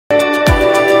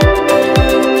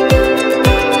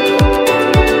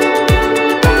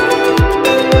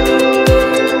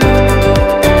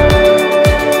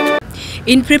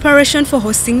In preparation for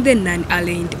hosting the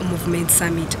Non-Aligned Movement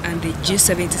Summit and the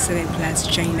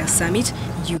G77+CHINA Summit,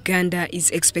 Uganda is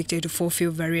expected to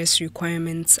fulfill various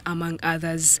requirements, among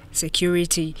others,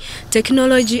 security,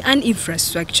 technology and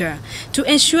infrastructure. To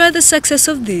ensure the success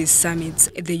of these summits,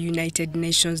 the United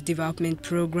Nations Development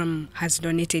Programme has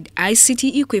donated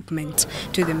ICT equipment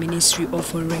to the Ministry of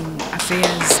Foreign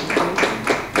Affairs.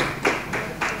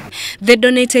 The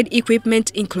donated equipment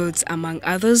includes, among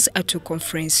others, 2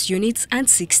 conference units and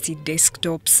 60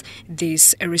 desktops.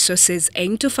 These resources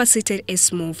aim to facilitate a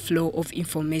smooth flow of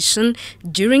information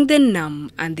during the NAM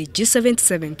and the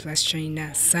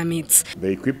G77+CHINA summits. The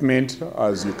equipment,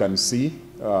 as you can see,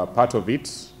 part of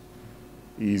it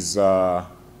is,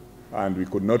 and we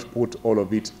could not put all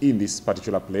of it in this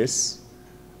particular place,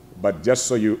 but just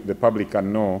so the public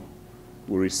can know,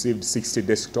 we received 60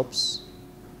 desktops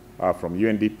from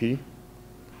Undp.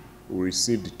 We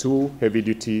received 2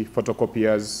 heavy-duty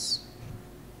photocopiers,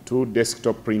 2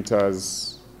 desktop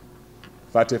printers,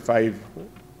 35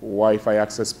 Wi-Fi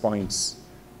access points,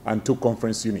 and 2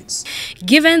 conference units.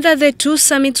 Given that the 2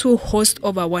 summits will host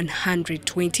over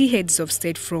 120 heads of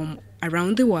state from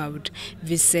around the world,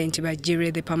 Vincent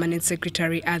Bagire, the permanent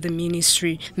secretary at the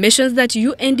ministry, mentions that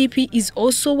UNDP is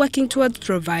also working towards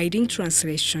providing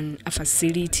translation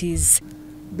facilities.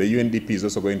 The UNDP is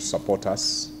also going to support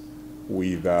us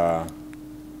with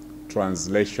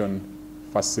translation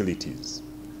facilities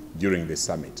during the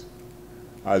summit.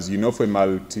 As you know, for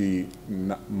a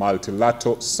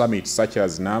multilateral summit such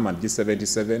as NAM and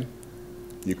G77,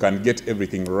 you can get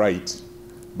everything right,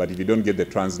 but if you don't get the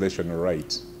translation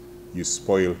right, you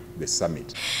spoil the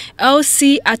summit.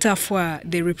 Elsie Atafwa,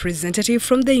 the representative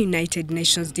from the United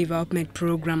Nations Development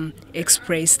Programme,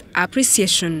 expressed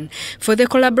appreciation for the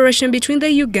collaboration between the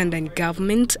Ugandan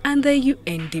government and the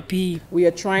UNDP. We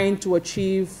are trying to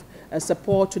achieve a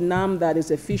support to NAM that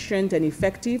is efficient and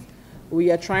effective.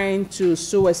 We are trying to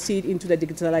sow a seed into the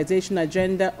digitalization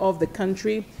agenda of the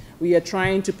country. We are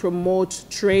trying to promote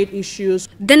trade issues.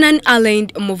 The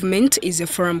Non-Aligned Movement is a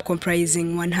forum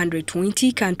comprising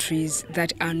 120 countries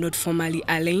that are not formally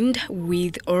aligned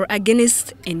with or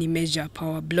against any major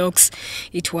power blocs.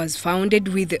 It was founded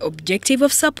with the objective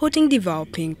of supporting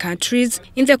developing countries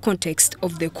in the context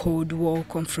of the Cold War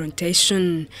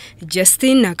confrontation.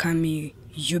 Justin Nakami,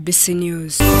 UBC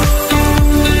News.